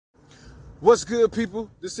What's good, people?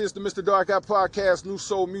 This is the Mr. Dark Eye Podcast, New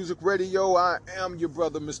Soul Music Radio. I am your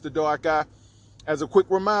brother, Mr. Dark Eye. As a quick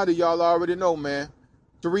reminder, y'all already know, man,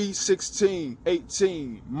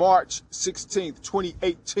 3/16/18, March 16th,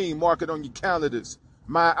 2018. Mark it on your calendars.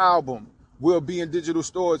 My album will be in digital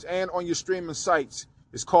stores and on your streaming sites.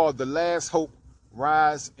 It's called The Last Hope,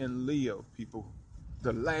 Rise and Live, people.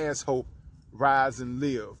 The Last Hope, Rise and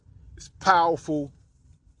Live. It's powerful,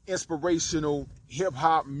 inspirational,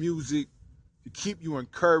 hip-hop music to keep you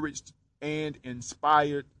encouraged and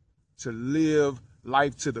inspired to live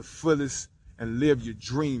life to the fullest and live your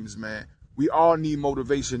dreams, man. We all need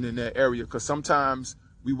motivation in that area because sometimes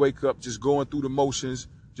we wake up just going through the motions,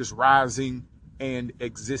 just rising and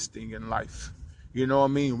existing in life. You know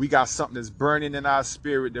what I mean? We got something that's burning in our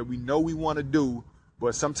spirit that we know we want to do,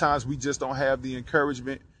 but sometimes we just don't have the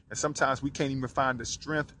encouragement, and sometimes we can't even find the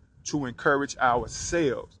strength to encourage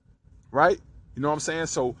ourselves, right? You know what I'm saying?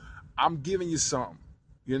 So I'm giving you something,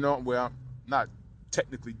 well, I'm not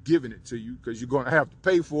technically giving it to you because you're going to have to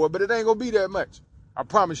pay for it, but it ain't going to be that much. I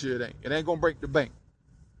promise you it ain't. It ain't going to break the bank.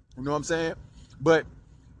 You know what I'm saying? But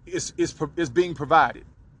it's being provided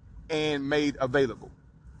and made available.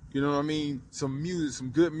 You know what I mean? Some music, some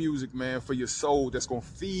good music, man, for your soul that's going to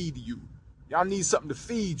feed you. Y'all need something to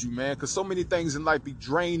feed you, man, because so many things in life be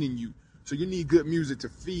draining you. So you need good music to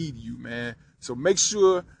feed you, man. So make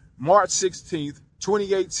sure March 16th,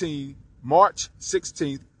 2018, March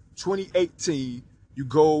 16th, 2018, you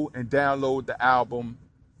go and download the album,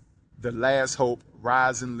 The Last Hope,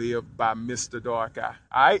 Rise and Live by Mr. Dark Eye.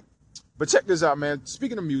 All right? But check this out, man.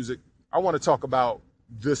 Speaking of music, I want to talk about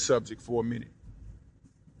this subject for a minute.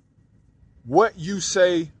 What you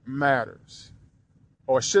say matters.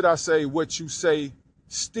 Or should I say what you say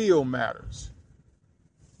still matters.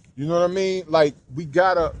 You know what I mean? Like, we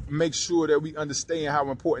got to make sure that we understand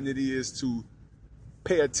how important it is to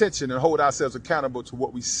pay attention and hold ourselves accountable to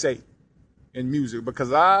what we say in music,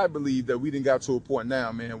 because I believe that we done got to a point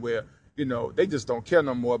now, man, where, they just don't care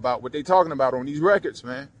no more about what they talking about on these records,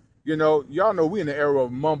 man. Y'all know we in the era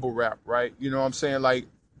of mumble rap, right? You know what I'm saying? Like,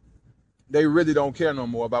 they really don't care no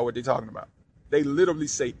more about what they talking about. They literally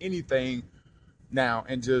say anything now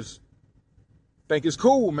and just think it's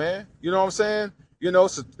cool, man. You know what I'm saying?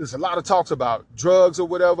 There's a lot of talks about drugs or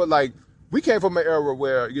whatever. Like, we came from an era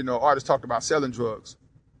where, artists talked about selling drugs,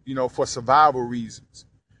 for survival reasons.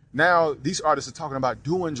 Now, these artists are talking about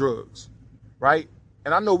doing drugs, right?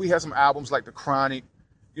 And I know we had some albums like The Chronic,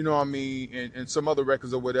 you know what I mean, and some other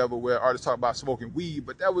records or whatever where artists talk about smoking weed,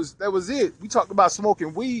 but that was it. We talked about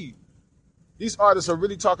smoking weed. These artists are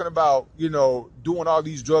really talking about, doing all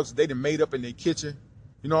these drugs that they done made up in their kitchen,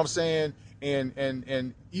 you know what I'm saying?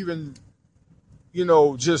 And even,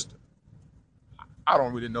 just, I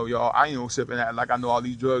don't really know, y'all. I ain't gonna sit and act like I know all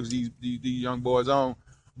these drugs these young boys on.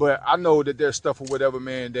 But I know that there's stuff or whatever,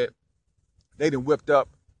 man, that they done whipped up,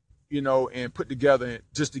 and put together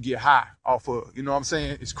just to get high off of. You know what I'm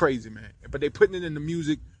saying? It's crazy, man. But they putting it in the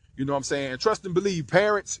music, you know what I'm saying? And trust and believe,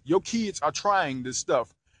 parents, your kids are trying this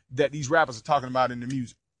stuff that these rappers are talking about in the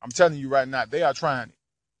music. I'm telling you right now, they are trying it.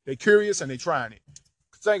 They're curious and they trying it.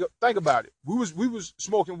 Think about it. We was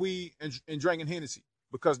smoking weed and drinking Hennessy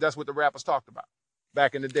because that's what the rappers talked about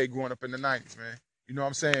back in the day, growing up in the 90s, man. You know what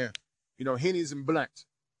I'm saying? Henny's and blunts.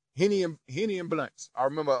 Henny and blunts. I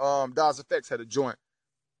remember Daz Effects had a joint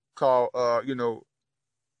called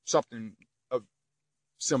something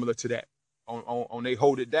similar to that on they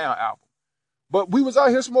Hold It Down album. But we was out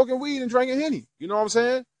here smoking weed and drinking Henny. You know what I'm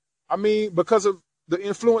saying? I mean, because of the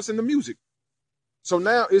influence in the music. So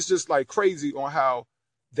now it's just like crazy on how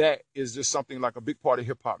that is just something like a big part of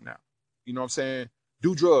hip hop now. You know what I'm saying?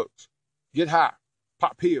 Do drugs, get high,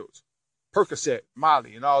 pop pills, Percocet,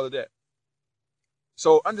 Molly, and all of that.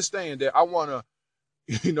 So understand that I want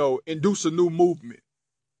to, induce a new movement.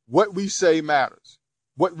 What we say matters.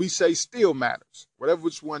 What we say still matters. Whatever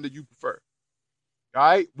which one that you prefer. All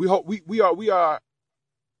right? We hope we are,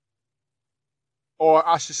 or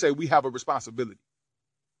I should say we have a responsibility.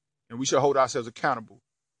 And we should hold ourselves accountable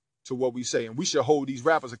to what we say. And we should hold these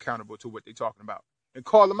rappers accountable to what they're talking about. And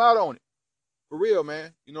call them out on it. For real,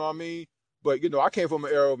 man. You know what I mean? But, I came from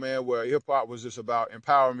an era, man, where hip-hop was just about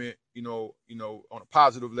empowerment, on a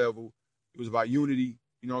positive level. It was about unity,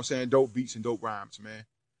 you know what I'm saying? Dope beats and dope rhymes, man.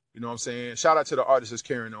 You know what I'm saying? Shout out to the artists that's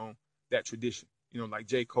carrying on that tradition, like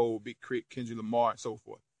J. Cole, Big Crit, Kendrick Lamar, and so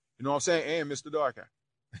forth. You know what I'm saying? And Mr. Dark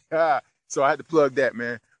Eye. So I had to plug that,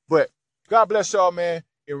 man. But God bless y'all, man.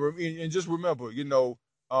 And just remember,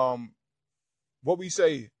 what we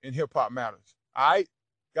say in hip-hop matters. All right?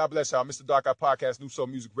 God bless y'all. Mr. Dark Eye Podcast, New Soul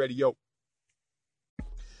Music Radio.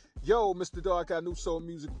 Yo, Mr. Dark Eye New Soul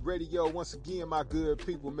Music Radio. Once again, my good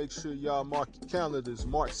people, make sure y'all mark your calendars.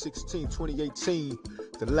 March 16, 2018,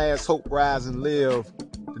 The Last Hope, Rise and Live.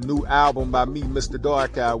 The new album by me, Mr.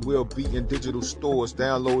 Dark Eye, will be in digital stores,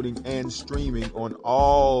 downloading and streaming on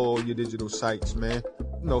all your digital sites, man.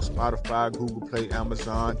 You know, Spotify, Google Play,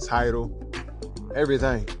 Amazon, Tidal,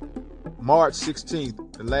 everything. March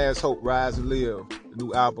 16th, The Last Hope, Rise and Live. The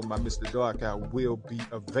new album by Mr. Dark Eye will be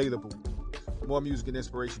available. More music and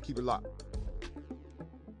inspiration. Keep it locked.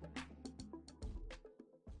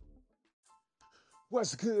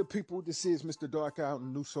 What's good, people? This is Mr. Dark Eye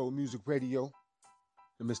on New Soul Music Radio,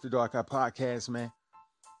 the Mr. Dark Eye podcast, man.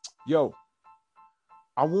 Yo,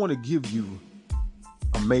 I want to give you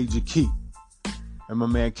a major key. And my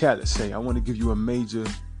man Khaled say, I want to give you a major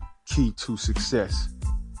key to success.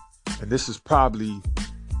 And this is probably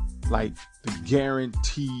like the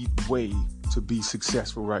guaranteed way to be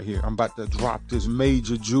successful right here. I'm about to drop this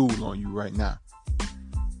major jewel on you right now.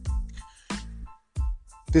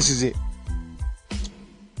 This is it.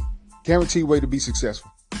 Guaranteed way to be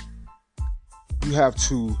successful. You have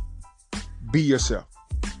to be yourself.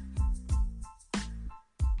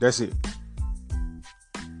 That's it.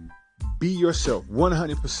 Be yourself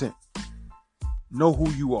 100%. Know who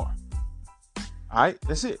you are. All right?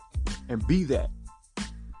 That's it. And be that.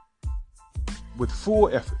 With full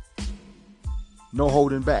effort. No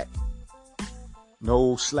holding back.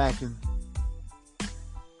 No slacking.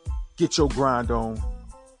 Get your grind on.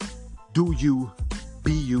 Do you.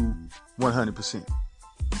 Be you 100%.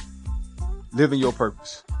 Living your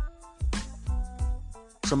purpose.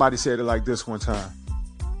 Somebody said it like this one time.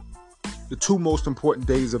 The two most important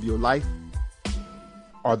days of your life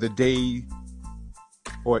are the day,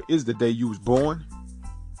 or is the day you was born,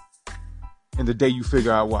 and the day you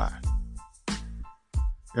figure out why.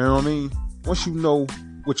 You know what I mean? Once you know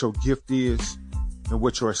what your gift is and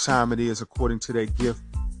what your assignment is according to that gift,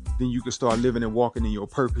 then you can start living and walking in your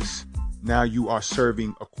purpose. Now you are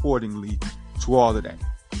serving accordingly to all of that.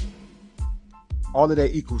 All of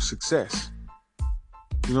that equals success.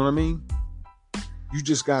 You know what I mean? You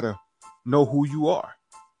just gotta know who you are.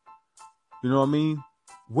 You know what I mean?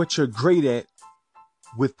 What you're great at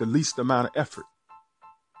with the least amount of effort.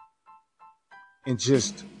 And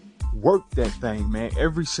just work that thing, man,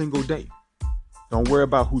 every single day. Don't worry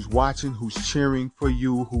about who's watching, who's cheering for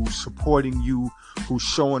you, who's supporting you, who's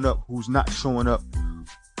showing up, who's not showing up.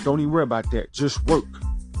 Don't even worry about that. Just work.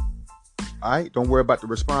 All right? Don't worry about the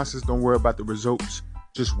responses. Don't worry about the results.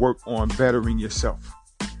 Just work on bettering yourself.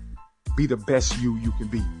 Be the best you can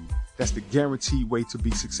be. That's the guaranteed way to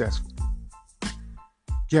be successful.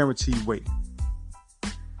 Guaranteed way.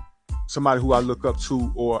 Somebody who I look up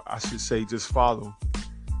to, or I should say just follow,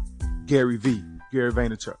 Gary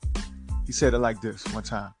Vaynerchuk. He said it like this one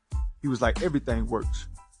time. He was like, everything works.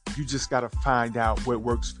 You just got to find out what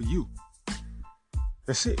works for you.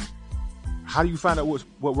 That's it. How do you find out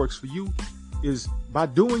what works for you? Is by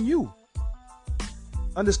doing you.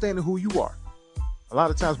 Understanding who you are. A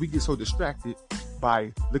lot of times we get so distracted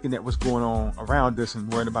by looking at what's going on around us and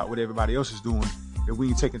worrying about what everybody else is doing that we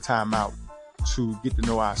ain't taking time out to get to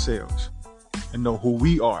know ourselves and know who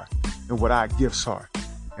we are and what our gifts are.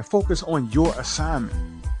 And focus on your assignment.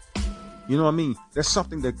 You know what I mean? That's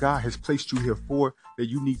something that God has placed you here for, that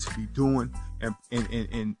you need to be doing.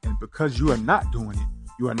 And because you are not doing it,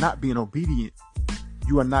 you are not being obedient,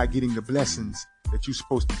 you are not getting the blessings that you're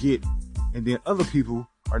supposed to get. And then other people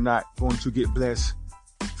are not going to get blessed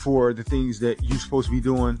for the things that you're supposed to be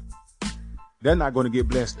doing. They're not going to get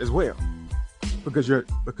blessed as well because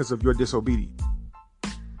of your disobedience.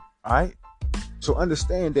 All right? So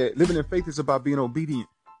understand that living in faith is about being obedient.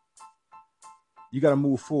 You got to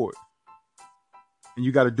move forward. And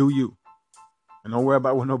you got to do you. And don't worry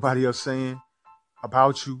about what nobody else saying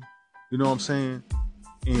about you. You know what I'm saying?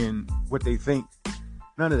 And what they think.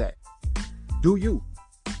 None of that. Do you.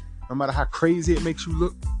 No matter how crazy it makes you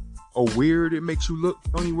look or weird it makes you look,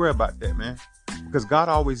 don't even worry about that, man. Because God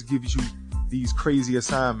always gives you these crazy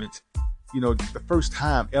assignments, you know, the first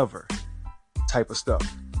time ever type of stuff.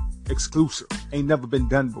 Exclusive. Ain't never been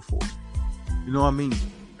done before. You know what I mean?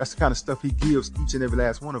 That's the kind of stuff he gives each and every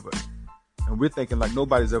last one of us. And we're thinking like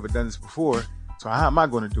nobody's ever done this before. So how am I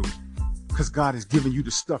going to do it? Because God has given you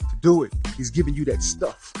the stuff to do it. He's giving you that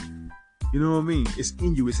stuff. You know what I mean? It's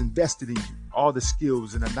in you. It's invested in you. All the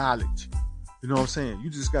skills and the knowledge. You know what I'm saying? You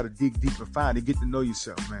just got to dig deep and find it. Get to know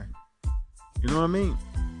yourself, man. You know what I mean?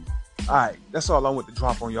 All right. That's all I want to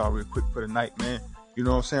drop on y'all real quick for the night, man. You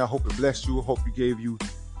know what I'm saying? I hope it blessed you. I hope it gave you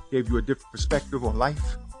a different perspective on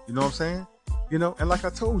life. You know what I'm saying? You know, and like I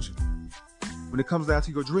told you, when it comes down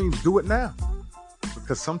to your dreams, do it now.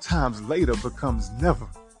 Because sometimes later becomes never.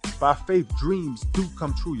 By faith, dreams do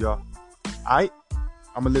come true, y'all. All right?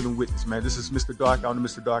 I'm a living witness, man. This is Mr. Dark on the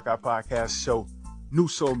Mr. Dark Eye Podcast Show. New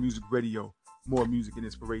Soul Music Radio. More music and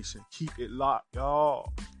inspiration. Keep it locked,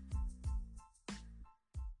 y'all.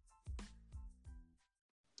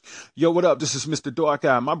 Yo, what up? This is Mr. Dark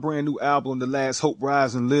Eye. My brand new album, The Last Hope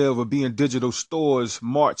Rise and Live, will be in digital stores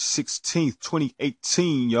March 16th,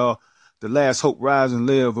 2018, y'all. The Last Hope Rise and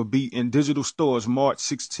Live will be in digital stores March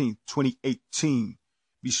 16th, 2018.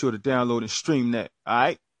 Be sure to download and stream that, all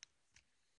right?